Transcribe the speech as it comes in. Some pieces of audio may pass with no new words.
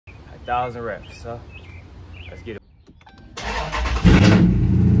1,000 reps. So let's get it.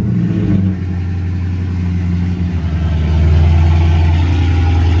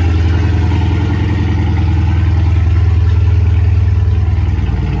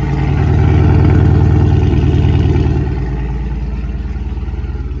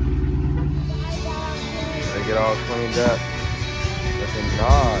 Get all cleaned up, looking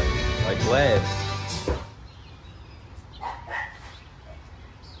nice, like glass.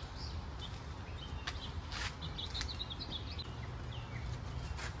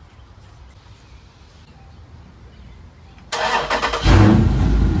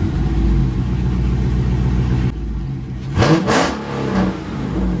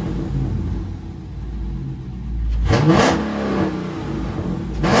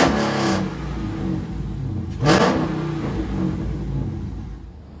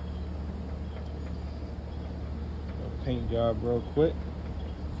 Paint job real quick.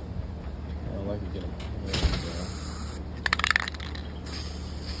 I don't like to get them.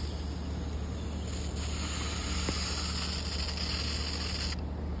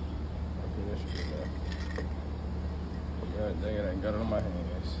 Okay, that should be enough. God dang it, I got it on my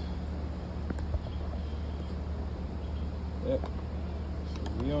hands. Yep. So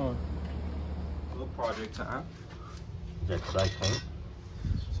we on. Little project time. That's black paint.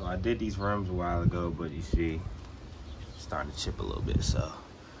 So I did these rims a while ago, but you see, starting to chip a little bit, so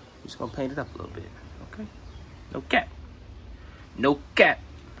I'm just gonna paint it up a little bit, okay? No cap. No cap.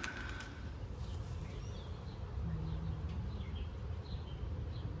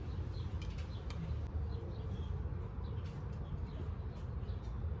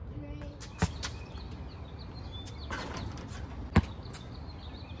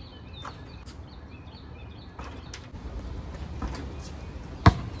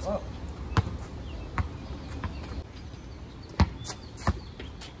 Oh.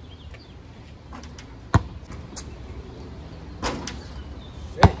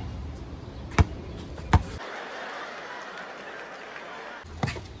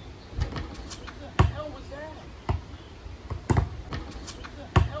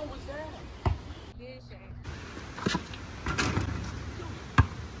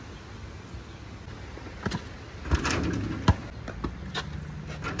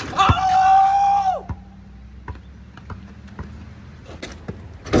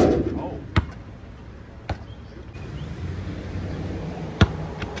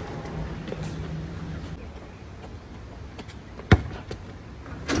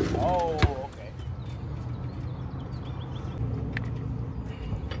 Oh, okay.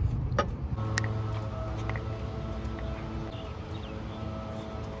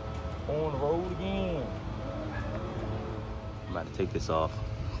 On the road again. I'm about to take this off,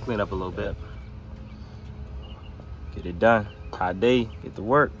 clean up a little bit. Get it done. Hot day, get to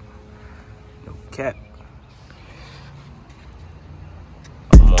work. No cap.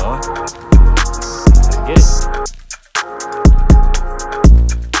 Come on. Let's get it.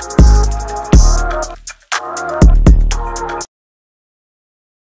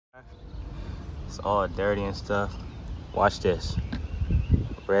 It's all dirty and stuff. Watch this.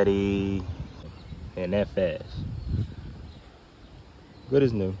 Ready. And that fast. Good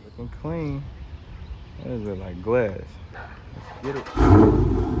as new. Looking clean. That does look like glass. Let's get it.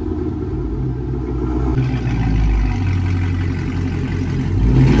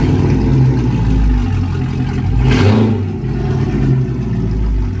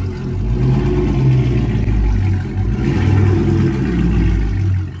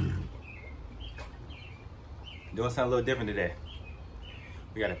 Doing something a little different today.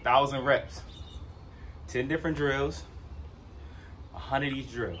 We got 1,000 reps, 10 different drills, 100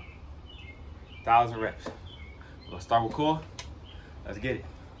 each drill, 1,000 reps. We're gonna start with core. Let's get it.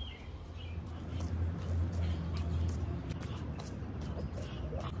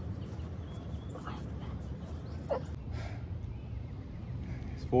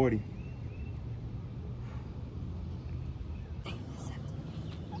 It's 40.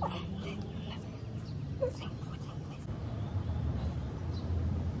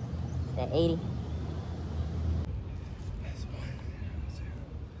 That 80.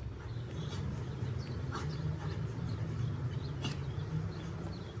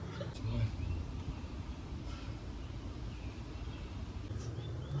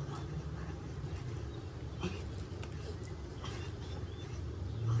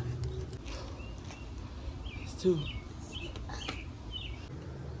 It's 2.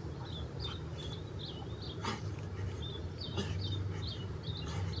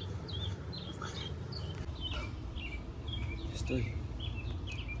 It's 3.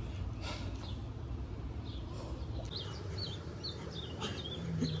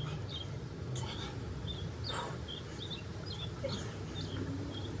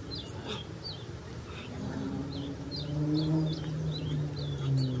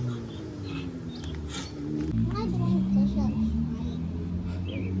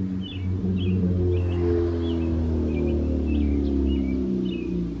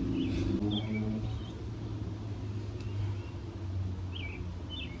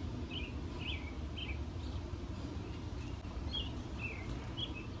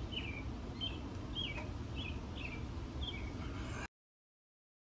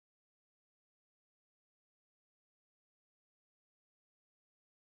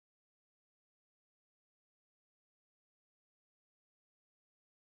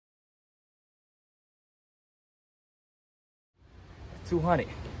 200.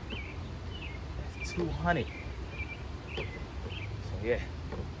 That's 200. So yeah,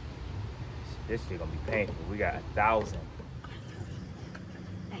 this shit gonna be painful. We got 1,000.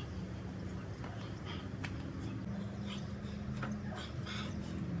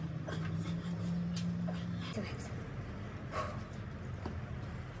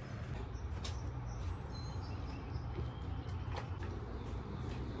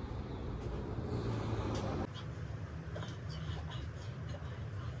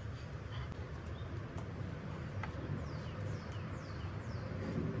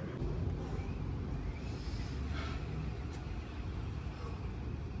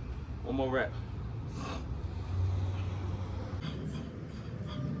 One more rep.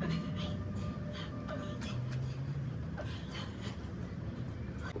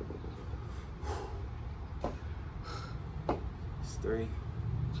 It's 3.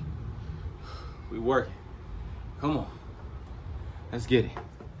 We working. Come on. Let's get it.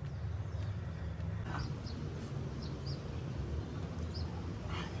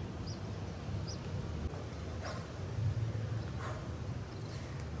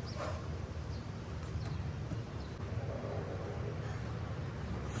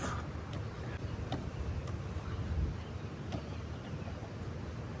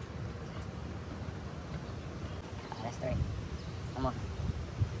 That's 3. Come on.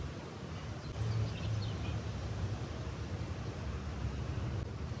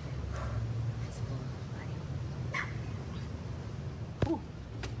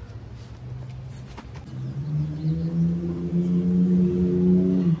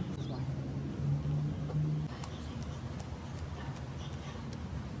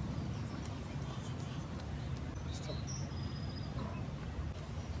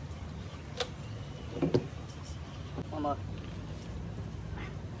 One more.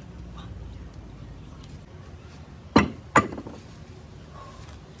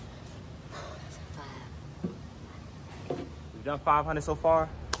 We've done 500 so far.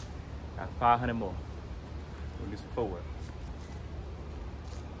 Got 500 more. We'll do some footwork.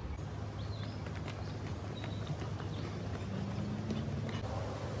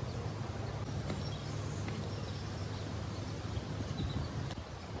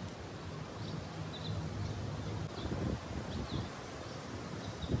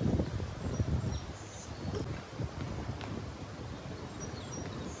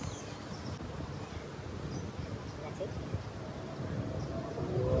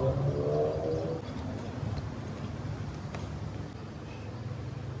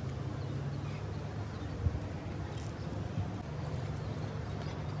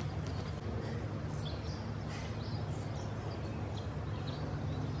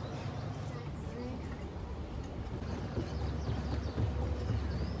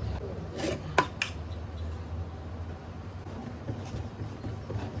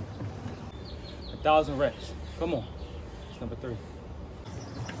 A 1,000 reps. Come on. It's number 3.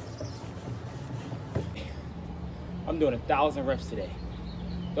 I'm doing 1,000 reps today.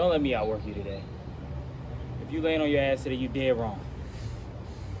 Don't let me outwork you today. If you laying on your ass today, you dead wrong.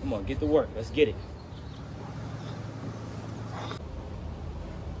 Come on, get to work. Let's get it.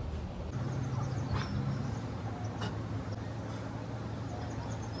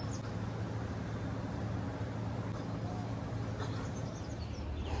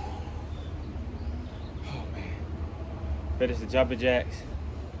 Finish the jumping jacks.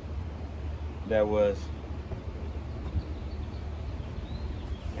 That was,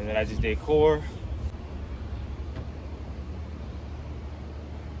 and then I just did core.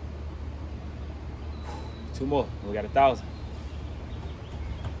 Two more. We got 1,000.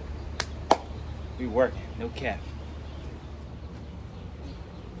 We working. No cap.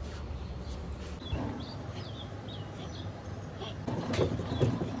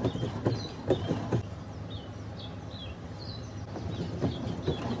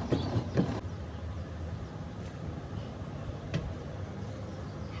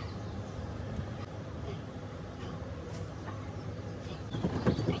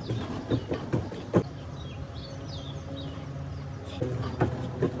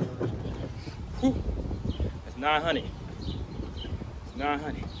 Whew. That's 900. It's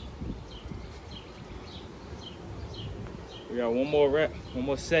 900. We got one more rep, one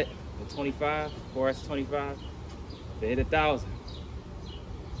more set with 25, 4S 25. They hit 1,000.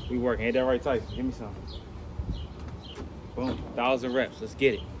 We working. Ain't that right, Tyson? Give me some. Boom. 1,000 reps. Let's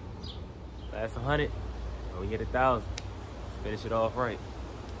get it. Last 100. Oh, we hit 1,000. Finish it off right.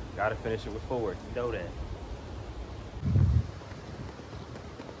 Gotta finish it with forward. You know that.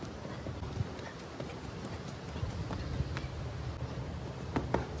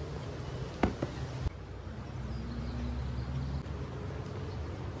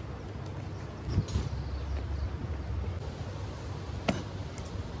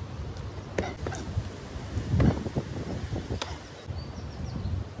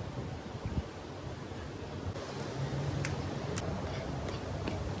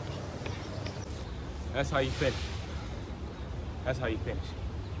 That's how you finish. That's how you finish.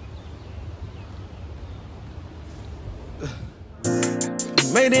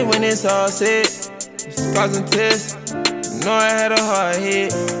 Made it when it's all said. Scars and tears. You know I had a hard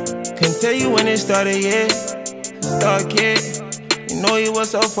hit. Couldn't tell you when it started yet. Start kid. You know you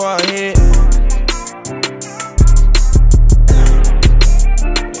was so far ahead.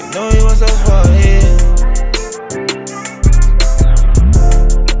 You know you was so far ahead.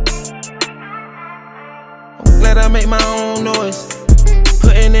 I'm glad I make my own noise.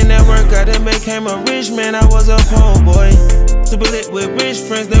 Putting in that work, I done became a rich man. I was a poor boy. Super lit with rich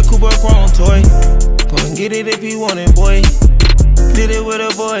friends, that Cooper Chrome toy. Go and get it if you want it, boy. Did it with the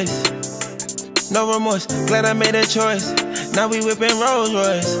boys. No remorse, glad I made a choice. Now we whipping Rolls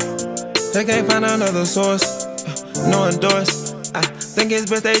Royce. They can't find another source. No endorse. I think it's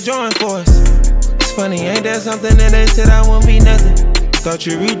best they join force. It's funny, ain't that something that they said I won't be nothing? Thought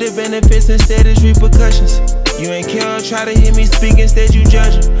you read the benefits instead it's repercussions. You ain't care or try to hear me speak, instead you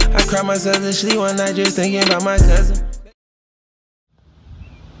judging. I cried myself to sleep one night just thinking about my cousin.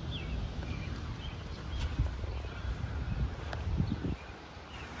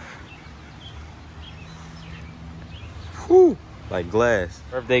 Whew, like glass.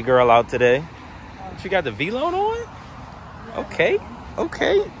 Birthday girl out today. She got the V-Lone on? Okay,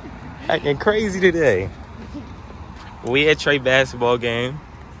 okay. Acting crazy today. We at Trey basketball game.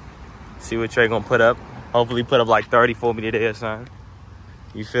 See what Trey gonna put up. Hopefully put up like 30 for me today or something.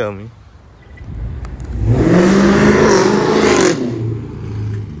 You feel me?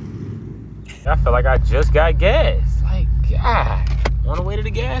 I feel like I just got gas. Like, God. On the way to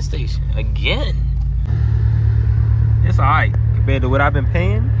the gas station. Again. It's alright. Compared to what I've been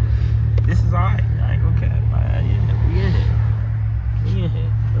paying, this is alright. I ain't gonna cap. Yeah, we in here. We in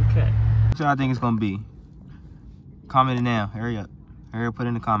here. Okay. What y'all think it's gonna be? Comment it now. Hurry up. Hurry up, put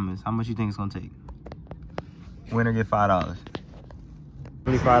in the comments. How much you think it's gonna take? Winner get $5.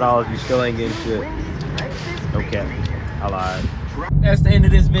 $25, you still ain't getting shit. Okay. I lied. That's the end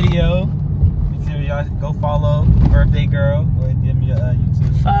of this video. Make sure y'all go follow Birthday Girl. Go ahead and give me your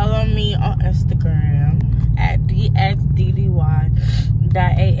YouTube. Follow me on Instagram at dxddy.aa,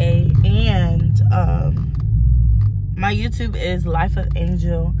 and my YouTube is Life of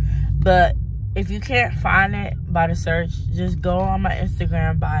Angel. But if you can't find it by the search, just go on my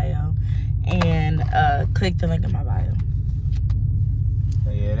Instagram bio and click the link in my bio.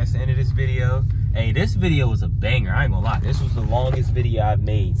 So yeah, that's the end of this video. Hey, this video was a banger. I ain't gonna lie. This was the longest video I've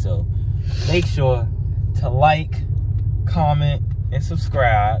made. So make sure to like, comment, and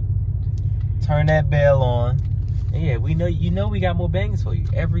subscribe. Turn that bell on. And yeah, we know we got more bangers for you.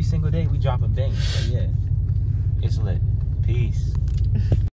 Every single day we dropping bangers. So yeah, it's lit. Peace.